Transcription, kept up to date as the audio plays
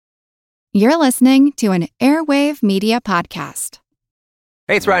You're listening to an Airwave Media Podcast.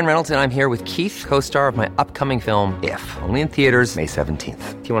 Hey, it's Ryan Reynolds, and I'm here with Keith, co-star of my upcoming film, If, only in theaters May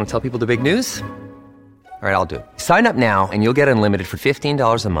 17th. Do you want to tell people the big news? All right, I'll do it. Sign up now and you'll get unlimited for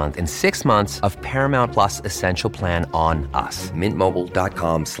 $15 a month and 6 months of Paramount Plus Essential Plan on us.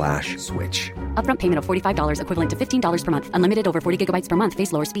 MintMobile.com/switch. Upfront payment of $45 equivalent to $15 per month. Unlimited over 40 gigabytes per month.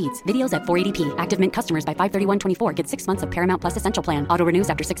 Face lower speeds. Videos at 480p. Active Mint customers by 531.24 get 6 months of Paramount Plus Essential Plan. Auto renews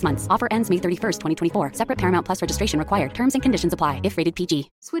after 6 months. Offer ends May 31st, 2024. Separate Paramount Plus registration required. Terms and conditions apply if rated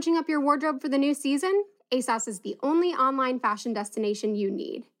PG. Switching up your wardrobe for the new season? ASOS is the only online fashion destination you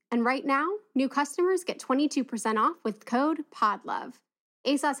need. And right now, new customers get 22% off with code PODLOVE.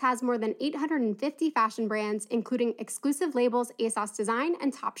 ASOS has more than 850 fashion brands, including exclusive labels ASOS Design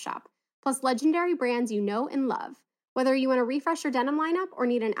and Topshop, plus legendary brands you know and love. Whether you want to refresh your denim lineup or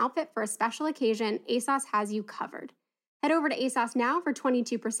need an outfit for a special occasion, ASOS has you covered. Head over to ASOS now for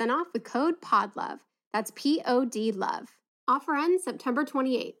 22% off with code PODLOVE. That's POD LOVE. Offer ends September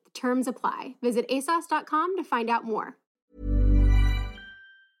 28th. Terms apply. Visit ASOS.com to find out more.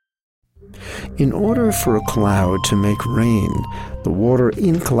 In order for a cloud to make rain, the water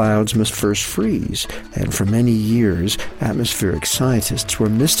in clouds must first freeze, and for many years, atmospheric scientists were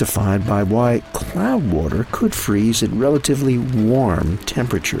mystified by why cloud water could freeze at relatively warm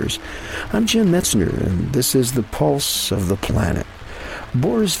temperatures. I'm Jim Metzner, and this is The Pulse of the Planet.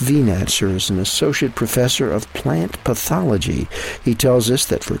 Boris Vinatser is an associate professor of plant pathology. He tells us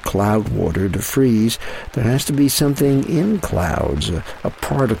that for cloud water to freeze, there has to be something in clouds, a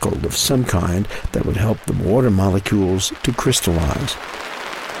particle of some kind that would help the water molecules to crystallize.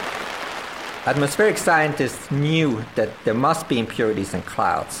 Atmospheric scientists knew that there must be impurities in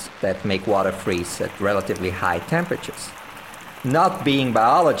clouds that make water freeze at relatively high temperatures. Not being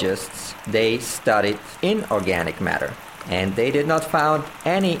biologists, they studied inorganic matter. And they did not find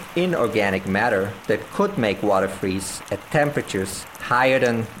any inorganic matter that could make water freeze at temperatures higher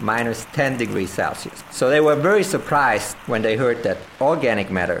than minus 10 degrees Celsius. So they were very surprised when they heard that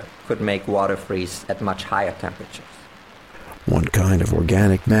organic matter could make water freeze at much higher temperatures. One kind of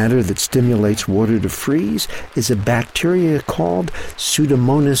organic matter that stimulates water to freeze is a bacteria called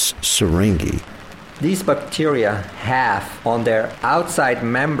Pseudomonas syringae. These bacteria have on their outside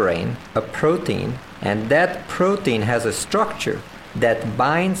membrane a protein, and that protein has a structure that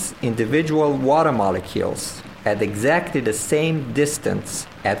binds individual water molecules at exactly the same distance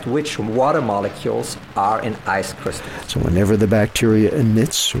at which water molecules are in ice crystals. So whenever the bacteria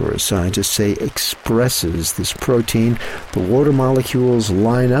emits, or as scientists say, expresses this protein, the water molecules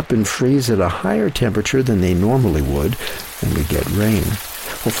line up and freeze at a higher temperature than they normally would, and we get rain.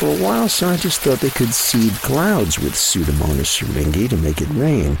 Well, for a while, scientists thought they could seed clouds with Pseudomonas syringae to make it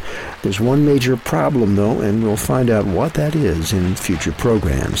rain. There's one major problem, though, and we'll find out what that is in future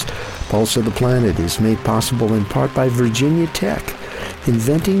programs. Pulse of the Planet is made possible in part by Virginia Tech,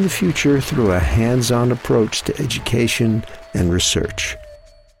 inventing the future through a hands-on approach to education and research.